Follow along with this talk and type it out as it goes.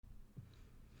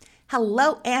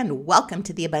Hello and welcome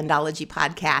to the Abundology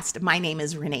Podcast. My name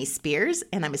is Renee Spears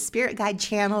and I'm a spirit guide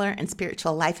channeler and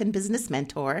spiritual life and business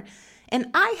mentor. And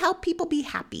I help people be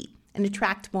happy and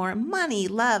attract more money,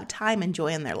 love, time, and joy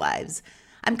in their lives.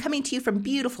 I'm coming to you from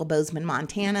beautiful Bozeman,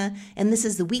 Montana, and this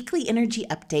is the weekly energy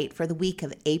update for the week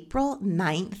of April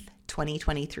 9th,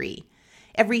 2023.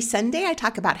 Every Sunday, I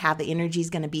talk about how the energy is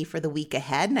going to be for the week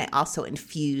ahead, and I also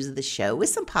infuse the show with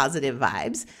some positive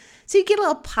vibes. So you get a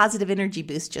little positive energy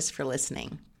boost just for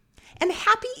listening. And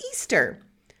happy Easter!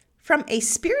 From a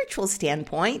spiritual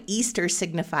standpoint, Easter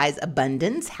signifies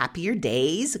abundance, happier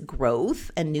days, growth,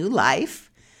 and new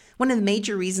life. One of the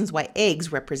major reasons why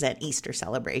eggs represent Easter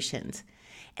celebrations.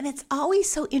 And it's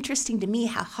always so interesting to me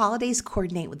how holidays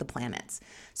coordinate with the planets.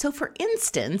 So for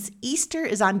instance, Easter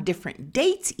is on different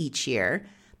dates each year,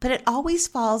 but it always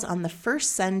falls on the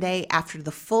first Sunday after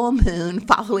the full moon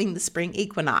following the spring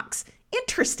equinox.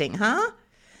 Interesting, huh?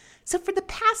 So for the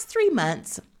past 3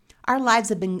 months, our lives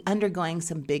have been undergoing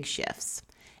some big shifts.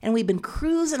 And we've been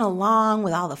cruising along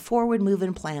with all the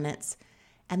forward-moving planets.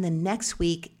 And the next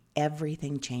week,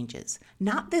 everything changes.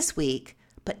 Not this week,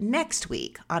 but next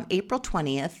week, on April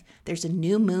 20th, there's a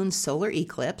new moon solar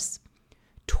eclipse.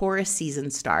 Taurus season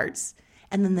starts.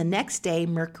 And then the next day,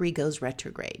 Mercury goes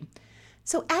retrograde.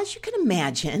 So as you can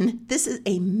imagine, this is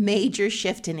a major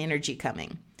shift in energy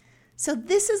coming. So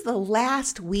this is the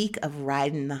last week of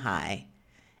riding the high.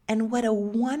 And what a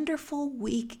wonderful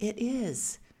week it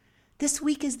is. This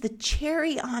week is the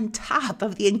cherry on top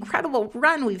of the incredible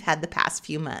run we've had the past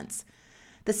few months.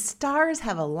 The stars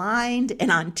have aligned,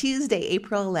 and on Tuesday,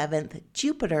 April 11th,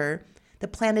 Jupiter, the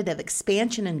planet of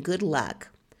expansion and good luck,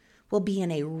 will be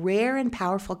in a rare and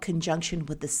powerful conjunction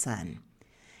with the sun.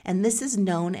 And this is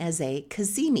known as a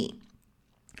cazimi.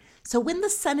 So when the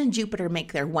sun and Jupiter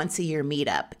make their once-a-year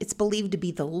meetup, it's believed to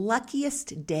be the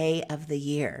luckiest day of the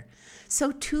year.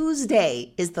 So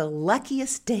Tuesday is the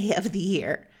luckiest day of the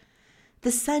year.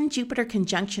 The Sun-Jupiter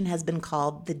conjunction has been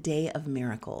called the Day of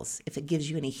Miracles, if it gives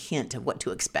you any hint of what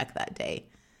to expect that day.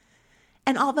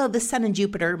 And although the Sun and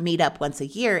Jupiter meet up once a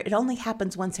year, it only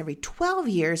happens once every 12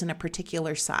 years in a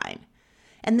particular sign.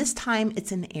 And this time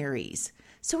it's in Aries.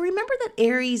 So remember that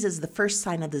Aries is the first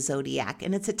sign of the zodiac,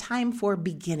 and it's a time for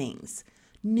beginnings,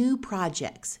 new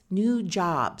projects, new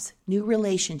jobs, new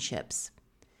relationships.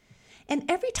 And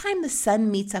every time the sun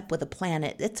meets up with a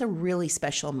planet, it's a really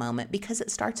special moment because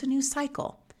it starts a new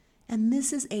cycle. And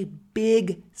this is a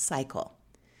big cycle.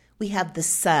 We have the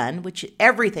sun, which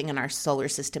everything in our solar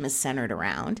system is centered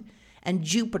around, and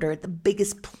Jupiter, the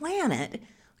biggest planet,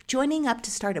 joining up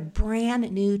to start a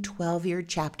brand new 12-year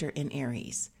chapter in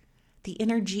Aries. The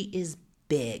energy is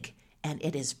big and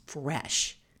it is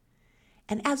fresh.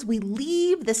 And as we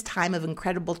leave this time of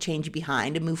incredible change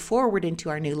behind and move forward into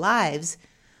our new lives,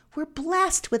 we're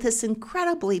blessed with this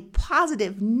incredibly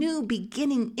positive new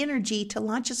beginning energy to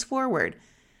launch us forward.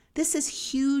 This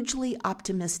is hugely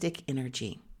optimistic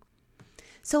energy.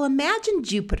 So imagine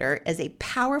Jupiter as a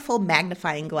powerful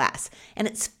magnifying glass, and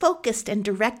it's focused and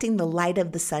directing the light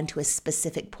of the sun to a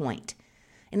specific point.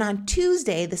 And on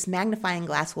Tuesday, this magnifying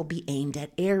glass will be aimed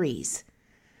at Aries.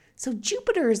 So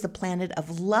Jupiter is the planet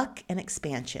of luck and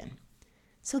expansion.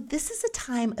 So this is a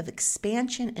time of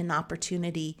expansion and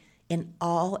opportunity in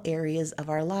all areas of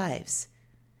our lives.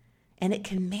 And it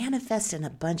can manifest in a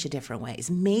bunch of different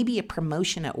ways. Maybe a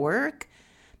promotion at work,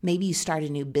 maybe you start a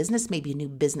new business, maybe a new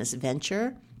business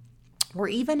venture, or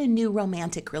even a new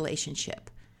romantic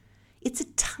relationship. It's a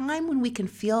time when we can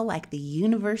feel like the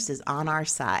universe is on our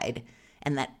side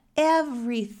and that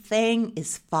everything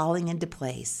is falling into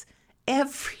place.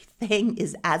 Everything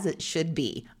is as it should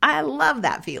be. I love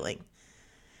that feeling.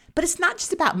 But it's not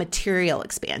just about material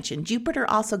expansion. Jupiter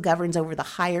also governs over the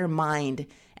higher mind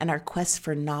and our quest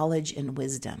for knowledge and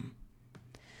wisdom.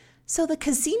 So the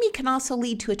cazimi can also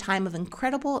lead to a time of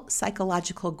incredible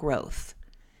psychological growth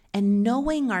and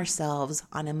knowing ourselves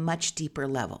on a much deeper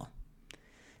level.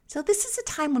 So this is a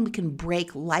time when we can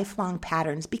break lifelong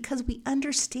patterns because we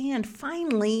understand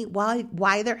finally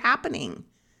why they're happening.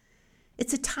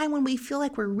 It's a time when we feel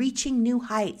like we're reaching new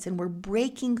heights and we're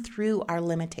breaking through our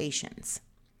limitations.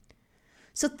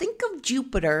 So think of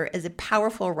Jupiter as a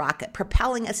powerful rocket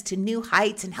propelling us to new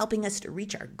heights and helping us to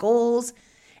reach our goals.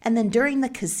 And then during the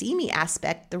cazimi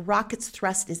aspect, the rocket's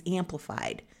thrust is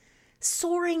amplified,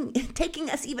 soaring, taking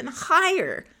us even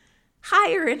higher,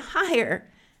 higher and higher.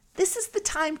 This is the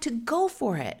time to go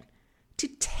for it, to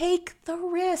take the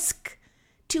risk,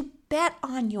 to bet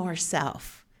on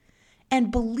yourself,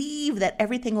 and believe that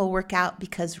everything will work out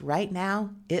because right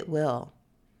now it will.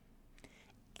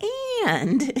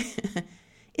 And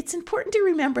it's important to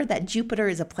remember that Jupiter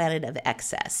is a planet of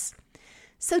excess.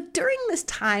 So during this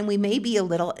time, we may be a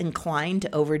little inclined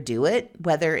to overdo it,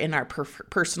 whether in our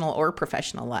personal or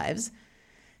professional lives.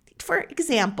 For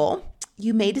example,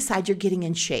 you may decide you're getting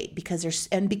in shape because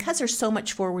there's so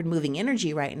much forward-moving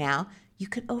energy right now, you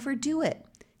could overdo it.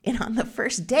 And on the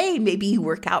first day, maybe you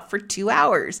work out for 2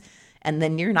 hours and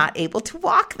then you're not able to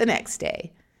walk the next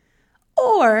day.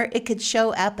 Or it could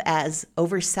show up as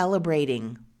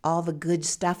over-celebrating all the good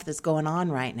stuff that's going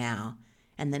on right now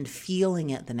and then feeling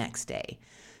it the next day.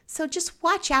 So just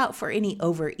watch out for any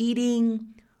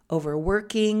overeating,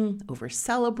 overworking,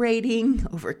 over-celebrating,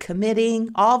 over-committing,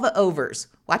 all the overs.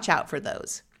 Watch out for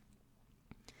those.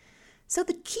 So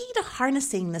the key to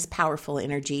harnessing this powerful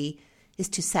energy is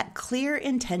to set clear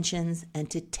intentions and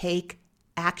to take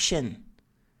action.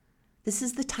 This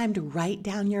is the time to write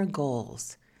down your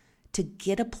goals, to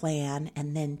get a plan,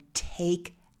 and then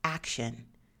take action.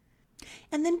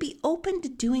 And then be open to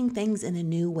doing things in a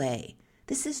new way.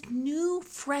 This is new,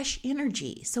 fresh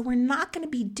energy. So we're not going to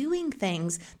be doing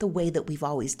things the way that we've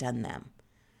always done them.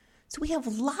 So we have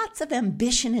lots of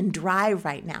ambition and drive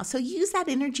right now. So use that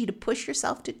energy to push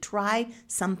yourself to try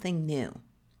something new.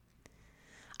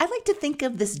 I like to think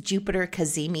of this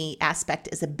Jupiter-Cazimi aspect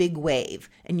as a big wave,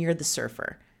 and you're the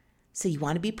surfer. So you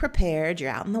want to be prepared.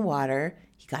 You're out in the water.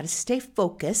 You got to stay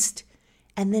focused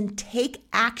and then take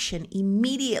action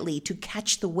immediately to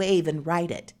catch the wave and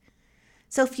ride it.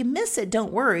 So if you miss it,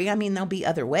 don't worry. There'll be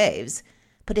other waves.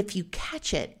 But if you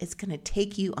catch it, it's going to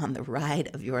take you on the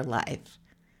ride of your life.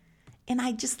 And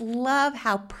I just love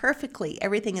how perfectly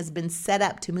everything has been set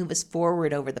up to move us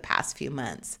forward over the past few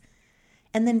months.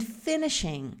 And then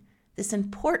finishing this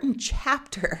important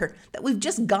chapter that we've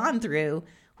just gone through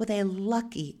with a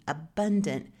lucky,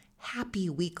 abundant, happy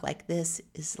week like this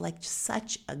is like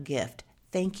such a gift.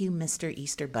 Thank you, Mr.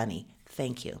 Easter Bunny.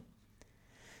 Thank you.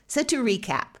 So to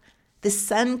recap, the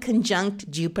Sun conjunct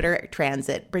Jupiter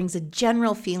transit brings a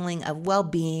general feeling of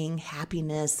well-being,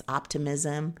 happiness,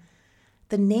 optimism.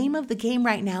 The name of the game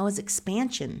right now is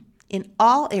expansion in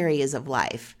all areas of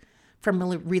life, from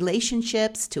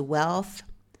relationships to wealth.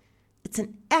 It's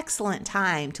an excellent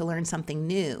time to learn something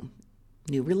new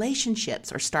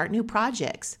relationships, or start new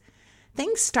projects.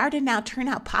 Things start and now turn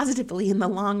out positively in the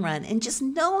long run, and just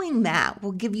knowing that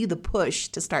will give you the push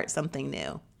to start something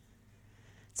new.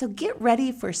 So get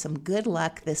ready for some good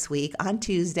luck this week on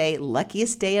Tuesday,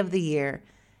 luckiest day of the year,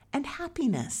 and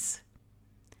happiness.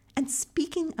 And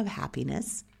speaking of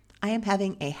happiness, I am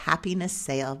having a happiness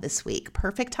sale this week.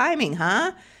 Perfect timing,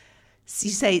 huh?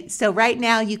 So right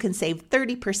now you can save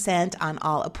 30% on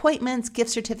all appointments, gift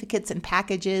certificates, and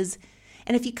packages.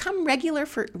 And if you come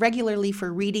regularly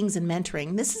for readings and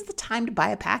mentoring, this is the time to buy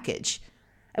a package.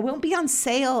 It won't be on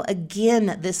sale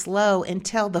again this low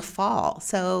until the fall.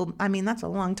 So, that's a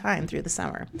long time through the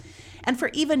summer. And for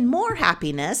even more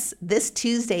happiness, this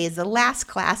Tuesday is the last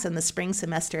class in the spring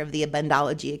semester of the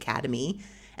Abundology Academy.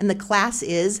 And the class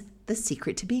is The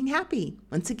Secret to Being Happy.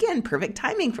 Once again, perfect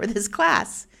timing for this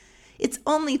class. It's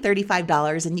only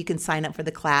 $35, and you can sign up for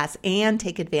the class and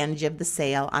take advantage of the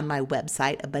sale on my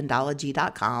website,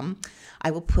 abundology.com. I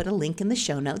will put a link in the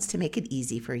show notes to make it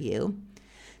easy for you.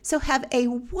 So have a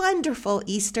wonderful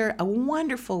Easter, a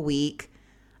wonderful week.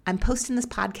 I'm posting this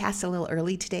podcast a little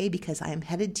early today because I am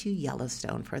headed to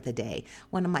Yellowstone for the day,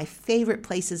 one of my favorite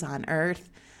places on earth.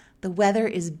 The weather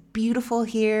is beautiful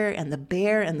here, and the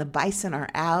bear and the bison are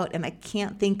out, and I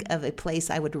can't think of a place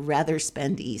I would rather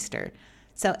spend Easter.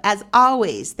 So as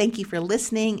always, thank you for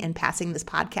listening and passing this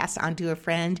podcast on to a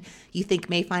friend you think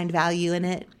may find value in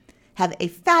it. Have a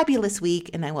fabulous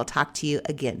week, and I will talk to you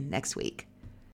again next week.